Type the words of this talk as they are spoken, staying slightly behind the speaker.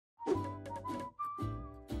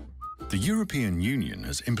The European Union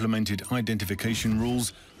has implemented identification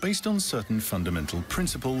rules based on certain fundamental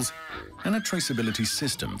principles and a traceability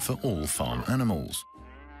system for all farm animals.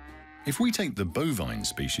 If we take the bovine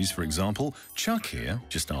species, for example, Chuck here,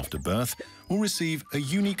 just after birth, will receive a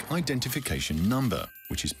unique identification number,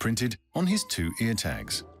 which is printed on his 2 ear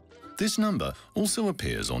tags. This number also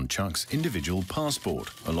appears on Chuck's individual passport,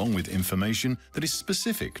 along with information that is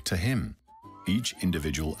specific to him. Each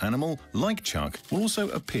individual animal, like Chuck, will also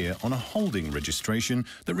appear on a holding registration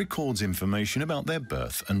that records information about their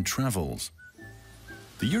birth and travels.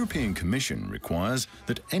 The European Commission requires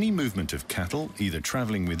that any movement of cattle, either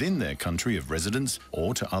travelling within their country of residence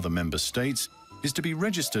or to other member states, is to be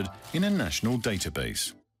registered in a national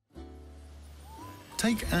database.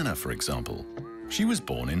 Take Anna, for example. She was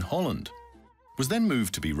born in Holland, was then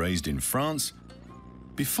moved to be raised in France,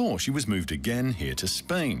 before she was moved again here to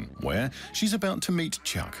Spain, where she's about to meet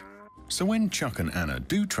Chuck. So when Chuck and Anna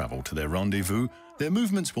do travel to their rendezvous, their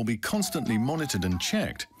movements will be constantly monitored and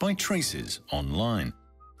checked by Traces online,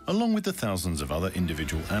 along with the thousands of other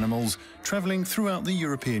individual animals travelling throughout the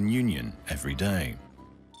European Union every day.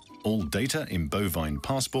 All data in bovine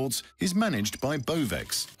passports is managed by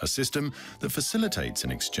Bovex, a system that facilitates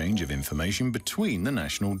an exchange of information between the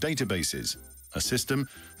national databases, a system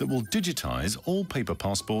that will digitize all paper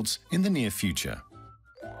passports in the near future.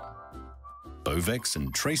 Bovex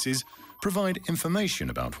and Traces provide information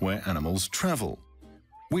about where animals travel,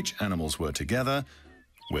 which animals were together,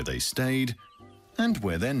 where they stayed, and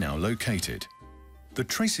where they're now located. The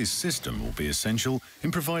Traces system will be essential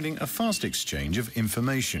in providing a fast exchange of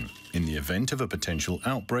information in the event of a potential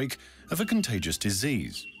outbreak of a contagious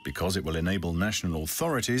disease, because it will enable national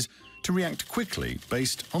authorities to react quickly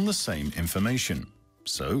based on the same information.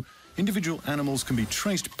 So, individual animals can be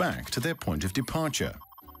traced back to their point of departure,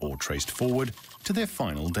 or traced forward to their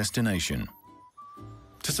final destination.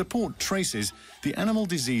 To support Traces, the Animal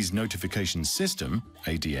Disease Notification System,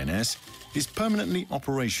 ADNS, is permanently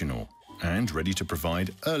operational and ready to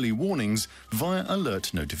provide early warnings via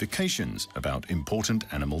alert notifications about important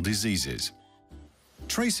animal diseases.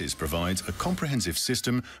 Traces provides a comprehensive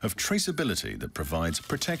system of traceability that provides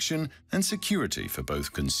protection and security for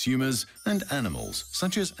both consumers and animals,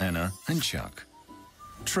 such as Anna and Chuck.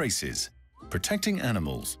 Traces, protecting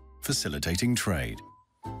animals, facilitating trade.